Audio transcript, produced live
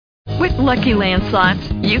With Lucky Land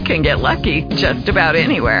Slots, you can get lucky just about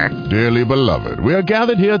anywhere. Dearly beloved, we are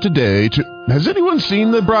gathered here today to... Has anyone seen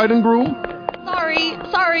the bride and groom?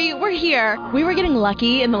 Sorry, we're here. We were getting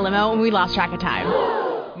lucky in the limo and we lost track of time.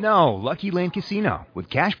 No, Lucky Land Casino, with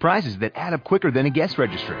cash prizes that add up quicker than a guest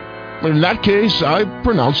registry. In that case, I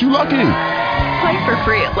pronounce you lucky. Play for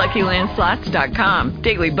free at LuckyLandSlots.com.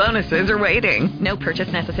 Daily bonuses are waiting. No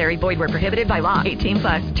purchase necessary. Void where prohibited by law.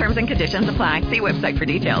 18+. Terms and conditions apply. See website for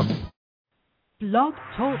details. Blog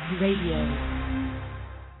Talk Radio.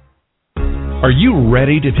 Are you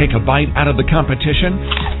ready to take a bite out of the competition?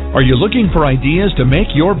 Are you looking for ideas to make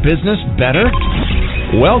your business better?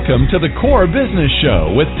 Welcome to the Core Business Show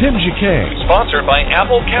with Tim Jacquet, sponsored by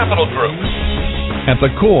Apple Capital Group. At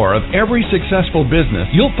the core of every successful business,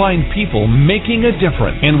 you'll find people making a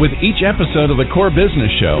difference. And with each episode of the Core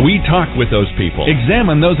Business Show, we talk with those people,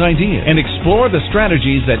 examine those ideas, and explore the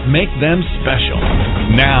strategies that make them special.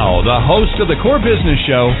 Now, the host of the Core Business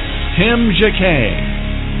Show, Tim Jacquet.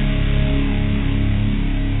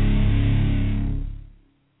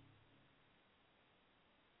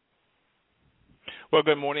 Well,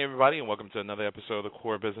 good morning, everybody, and welcome to another episode of the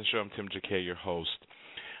Core Business Show. I'm Tim Jacquet, your host.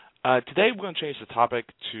 Today, we're going to change the topic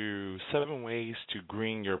to 7 ways to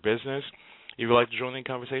green your business. If you'd like to join in the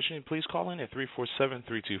conversation, please call in at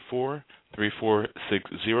 347-324-3460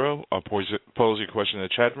 or pose your question in the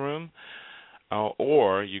chat room,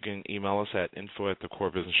 or you can email us at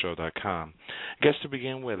info@thecorebusinessshow.com. I guess to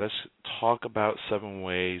begin with, let's talk about 7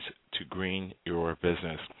 ways to green your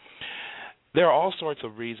business. There are all sorts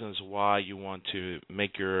of reasons why you want to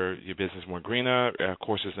make your business more greener. Of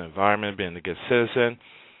course, it's the environment, being a good citizen.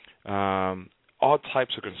 All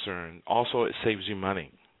types of concern. Also, it saves you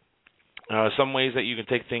money. Some ways that you can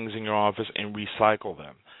take things in your office and recycle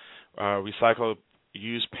them. Recycle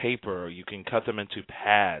used paper. You can cut them into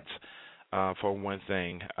pads, for one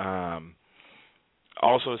thing.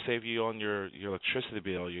 Also, save you on your electricity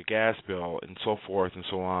bill, your gas bill, and so forth and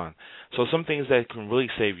so on. So some things that can really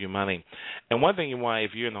save you money. And one thing you want,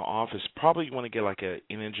 if you're in the office, probably you want to get like an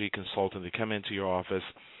energy consultant to come into your office.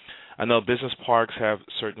 I know business parks have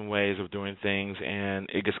certain ways of doing things, and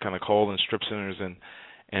it gets kind of cold in strip centers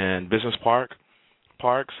and business parks.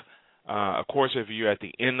 Of course, if you're at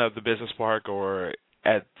the end of the business park or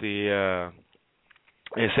at the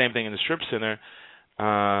same thing in the strip center,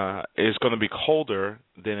 it's going to be colder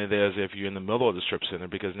than it is if you're in the middle of the strip center,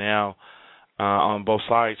 because now on both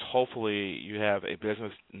sides, hopefully you have a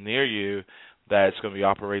business near you that's going to be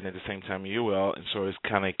operating at the same time you will, and so it's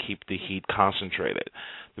kind of keep the heat concentrated.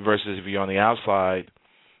 Versus if you're on the outside,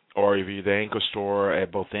 or if you're the anchor store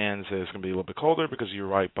at both ends, it's going to be a little bit colder because you're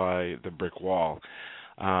right by the brick wall.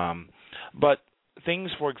 But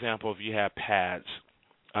things, for example, if you have pads,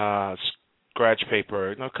 scratch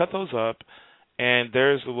paper, cut those up, and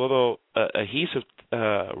there's a little adhesive,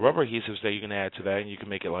 rubber adhesives that you can add to that, and you can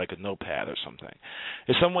make it like a notepad or something.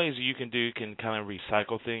 There's some ways you can kind of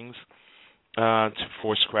recycle things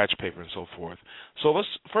for scratch paper and so forth. So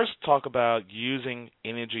let's first talk about using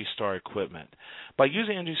Energy Star equipment. By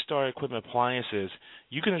using Energy Star equipment appliances,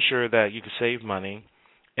 you can ensure that you can save money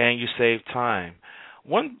and you save time.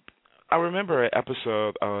 I remember an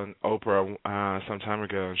episode on Oprah some time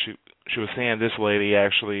ago, and she was saying this lady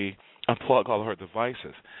actually unplug all of her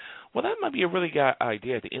devices. Well, that might be a really good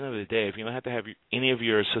idea at the end of the day. If you don't have to have any of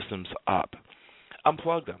your systems up,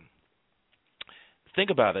 unplug them. Think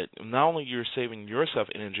about it. Not only you're saving yourself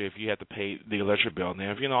energy if you have to pay the electric bill.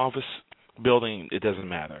 Now, if you're in an office building, it doesn't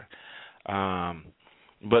matter.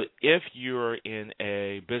 But if you're in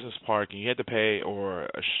a business park and you have to pay, or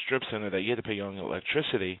a strip center that you have to pay your own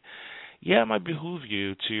electricity, it might behoove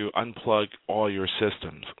you to unplug all your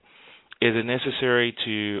systems. Is it necessary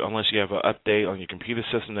to, unless you have an update on your computer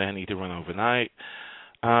system that need to run overnight,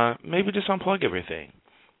 maybe just unplug everything.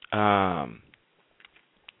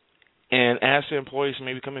 And ask the employees to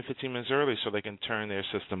maybe come in 15 minutes early so they can turn their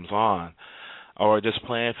systems on, or just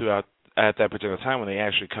plan throughout at that particular time when they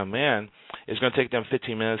actually come in. It's going to take them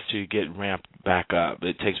 15 minutes to get ramped back up.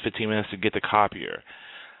 It takes 15 minutes to get the copier.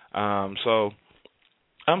 So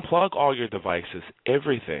unplug all your devices,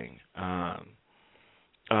 everything,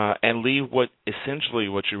 and leave what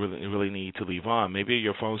you really need to leave on. Maybe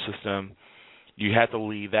your phone system, you have to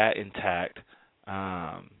leave that intact.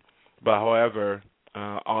 But however,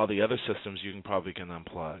 all the other systems you can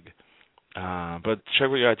unplug. But check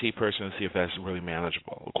with your IT person and see if that's really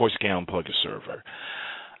manageable. Of course, you can't unplug your server.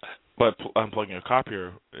 But unplugging your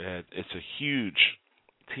copier, it's a huge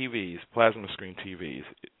TVs, plasma screen TVs,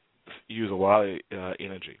 use a lot of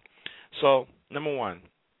energy. So, number one,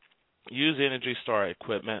 use Energy Star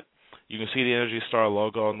equipment. You can see the Energy Star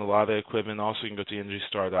logo on a lot of the equipment. Also, you can go to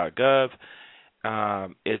EnergyStar.gov.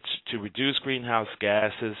 It's to reduce greenhouse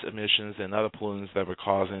gases emissions and other pollutants that would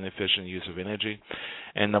cause inefficient use of energy.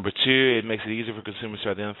 And number two, it makes it easier for consumers to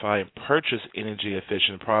identify and purchase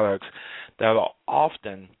energy-efficient products that will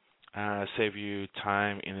often save you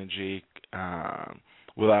time, energy,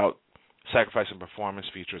 without sacrificing performance,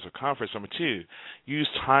 features, or comfort. Number two, use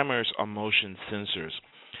timers or motion sensors.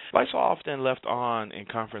 Lights are often left on in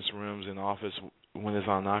conference rooms and office when it's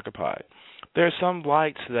unoccupied. There are some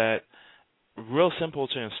lights that real simple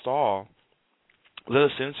to install. Little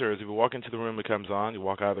sensors, if you walk into the room, it comes on. You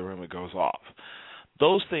walk out of the room, it goes off.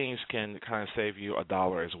 Those things can kind of save you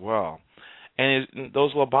 $1 as well. And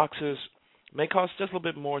those little boxes may cost just a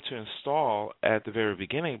little bit more to install at the very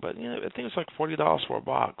beginning, but I think it's like $40 for a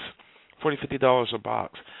box, $40, $50 a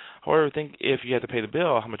box. However, think if you had to pay the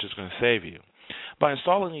bill, how much it's going to save you. By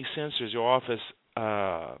installing these sensors, your office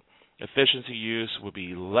efficiency use will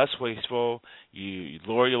be less wasteful. You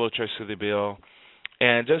lower your electricity bill,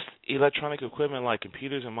 and just electronic equipment like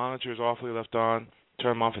computers and monitors awfully left on,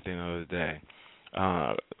 turn them off at the end of the day,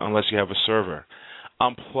 unless you have a server.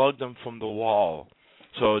 Unplug them from the wall.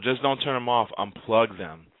 So just don't turn them off. Unplug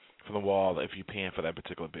them from the wall if you're paying for that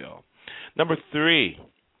particular bill. Number three,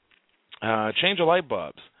 change your light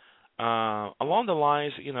bulbs. Along the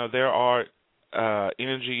lines, there are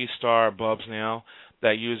Energy Star bulbs now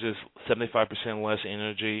that uses 75% less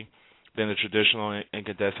energy than the traditional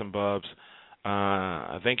incandescent bulbs.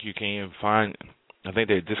 I think you can even find, I think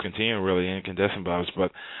they discontinued really incandescent bulbs,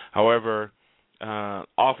 but however,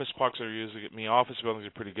 office buildings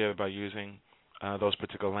are pretty good about using those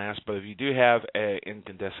particular lamps. But if you do have an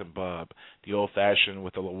incandescent bulb, the old-fashioned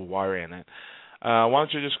with a little wire in it, why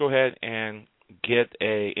don't you just go ahead and get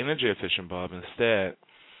a energy-efficient bulb instead?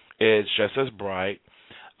 It's just as bright.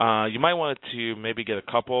 You might want to maybe get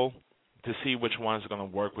a couple to see which ones are going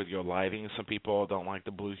to work with your lighting. Some people don't like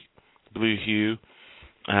the blue hue,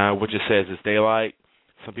 which it says it's daylight.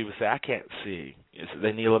 Some people say, I can't see.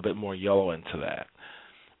 They need a little bit more yellow into that.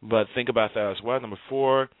 But think about that as well. Number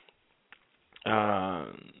four,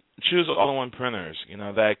 choose all-in-one printers,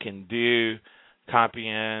 that can do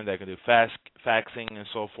copying, that can do faxing and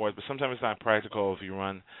so forth. But sometimes it's not practical if you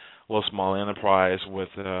run a little small enterprise with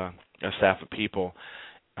a staff of people.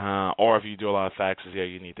 Or if you do a lot of faxes,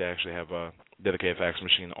 you need to actually have a dedicated fax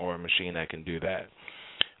machine or a machine that can do that.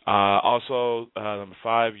 Also, number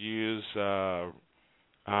five, use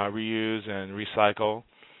reuse and recycle.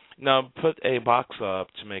 Now, put a box up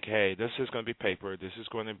to make, hey, this is going to be paper, this is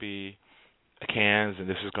going to be cans, and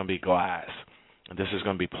this is going to be glass, and this is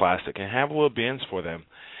going to be plastic, and have little bins for them.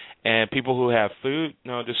 And people who have food,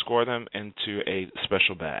 just score them into a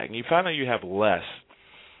special bag. And you find out you have less,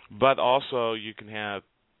 but also you can have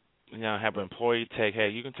an employee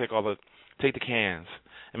you can take the cans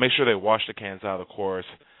and make sure they wash the cans out, of course.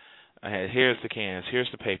 Here's the cans,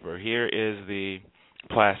 here's the paper, here is the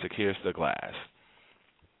plastic, here's the glass.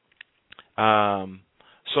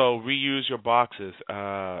 So reuse your boxes,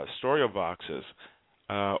 store your boxes,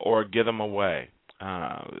 or give them away.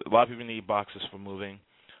 A lot of people need boxes for moving,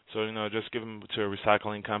 so just give them to a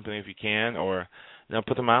recycling company if you can, or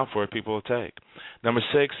put them out for people to take. Number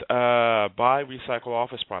six, buy recycled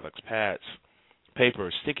office products, pads,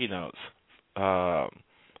 paper, sticky notes,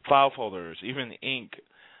 file folders, even ink.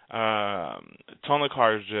 Toner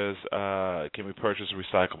cartridges can be purchased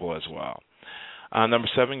recyclable as well. Number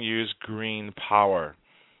seven, use green power.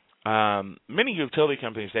 Many utility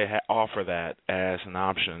companies, they offer that as an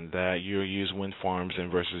option, that you use wind farms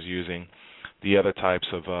versus using the other types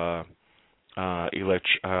of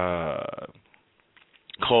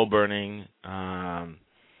coal burning,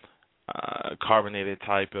 carbonated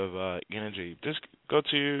type of energy. Just go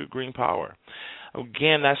to green power.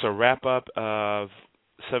 Again, that's a wrap up of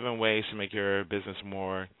 7 ways to make your business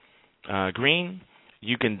more green.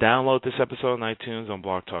 You can download this episode on iTunes, on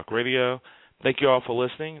Blog Talk Radio. Thank you all for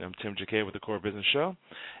listening. I'm Tim Jacquet with the Core Business Show.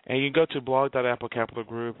 And you can go to blog.apple Capital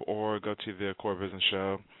Group or go to the Core Business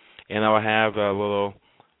Show. And I will have a little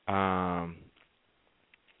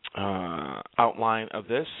outline of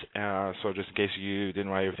this. So just in case you didn't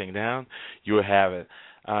write everything down, you will have it.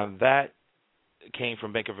 That came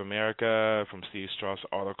from Bank of America, from Steve Strauss'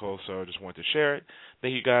 article, so I just wanted to share it.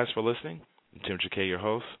 Thank you guys for listening. I'm Tim Jacquet, your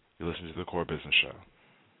host. You're listening to the Core Business Show.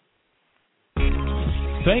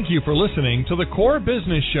 Thank you for listening to the Core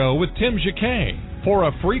Business Show with Tim Jacquet. For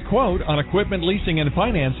a free quote on equipment leasing and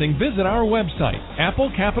financing, visit our website,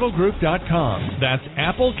 applecapitalgroup.com. That's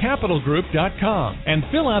applecapitalgroup.com. And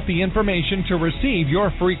fill out the information to receive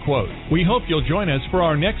your free quote. We hope you'll join us for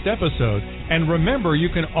our next episode. And remember, you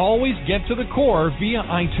can always get to the core via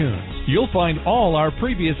iTunes. You'll find all our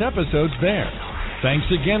previous episodes there. Thanks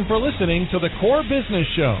again for listening to the Core Business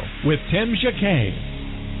Show with Tim Jacquet.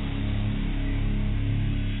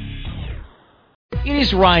 It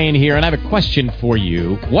is Ryan here, and I have a question for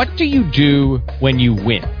you. What do you do when you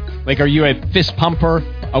win? Like, are you a fist pumper,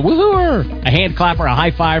 a woohooer, a hand clapper, a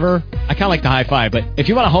high fiver? I kind of like the high five, but if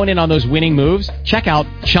you want to hone in on those winning moves, check out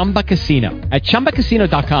Chumba Casino. At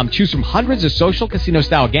ChumbaCasino.com, choose from hundreds of social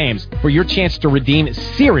casino-style games for your chance to redeem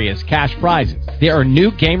serious cash prizes. There are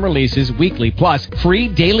new game releases weekly, plus free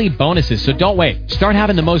daily bonuses, so don't wait. Start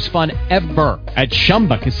having the most fun ever at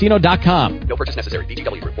ChumbaCasino.com. No purchase necessary.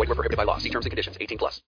 VGW Group. Void where prohibited by law. See terms and conditions. 18+.